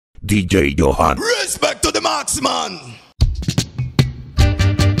DJ Johan. Respect to the marksman.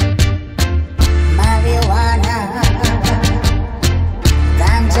 Marijuana,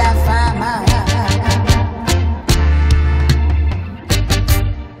 ganja farmer.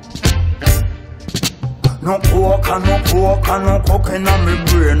 No coke and no coke in me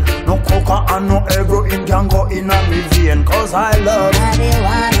brain. No coca and no heroin can go in me vein. Cause I love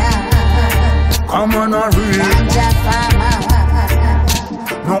Marijuana, come on a real ganja farmer.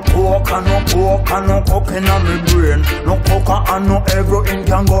 No coke and no coke in me brain. No coca and no heroin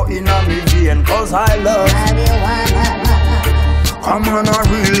can go in me vein. Cause I love Marijuana, come on a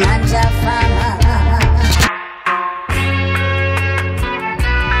real ganja farmer.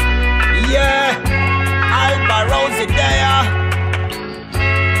 Yeah, Alborosie there.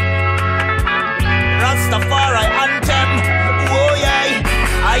 Rastafari anthem. Oh yeah,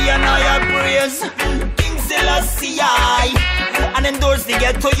 I praise King Selassie and endorse the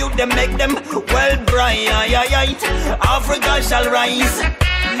ghetto youth. Them make them well bright. Africa shall rise.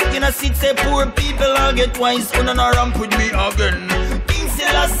 You know, see say poor people all get wise. On and ramp with me again. King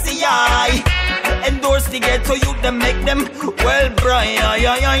Selassie endorse the ghetto youth. Them make them well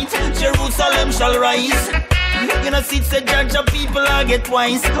bright. Jerusalem shall rise. You know, see say Georgia people all get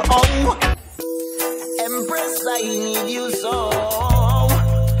wise. Oh, Empress, I need you so.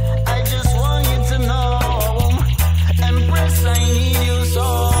 I just want you to know, Empress, I need you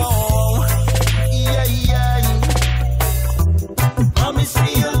so. Yeah. Promise me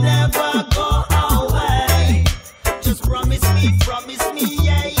you'll never go away. Just promise me,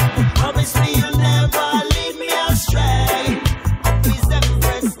 yeah. Promise me you'll never lead me astray. Please,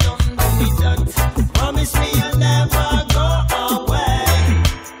 Empress, don't do me that. Promise me you'll never go away.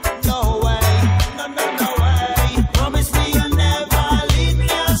 No way, no way. Promise me you'll never lead me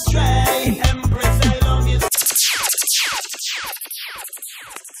astray. Empress, I love you.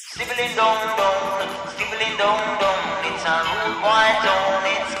 Stibbling down, stibbling down. It's a rude white town,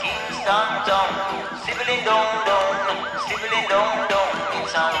 it's Kingston town. Stibbling down, stibbling down.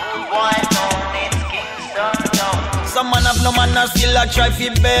 It's a rude white town, it's Kingston town. Some man have no man still a try fi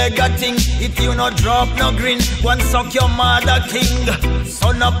beg a thing. If you no drop no green, one suck your mother king.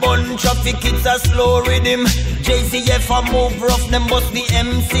 Son a bun traffic, it's a slow rhythm. JCF a move rough, them bust the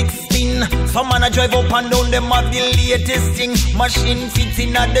M16. Some man a drive up and down, them have the latest thing. Machine fits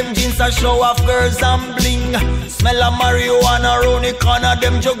in a them jeans a show off girls and bling. Smell of marijuana round the corner,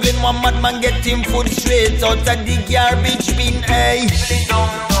 them juggling. One madman get him food straight out of the garbage bin. Hey,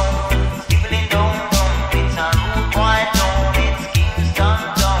 stibbling down, it's a rude white town, it's Kingston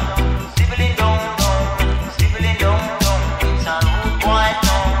town. Stibbling down, it's a rude white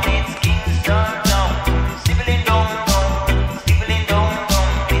town, it's Kingston town. Stibbling down,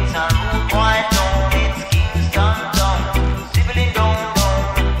 it's a rude white town, it's Kingston town. Stibbling down,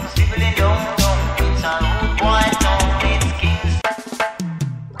 it's a rude white town, it's Kingston.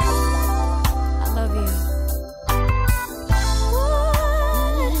 I love you.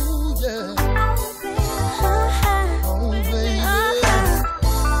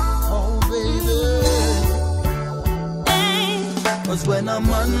 Cause when a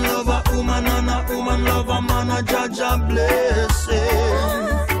man love a woman and a woman love a man, a judge a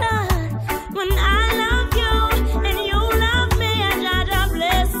blessing.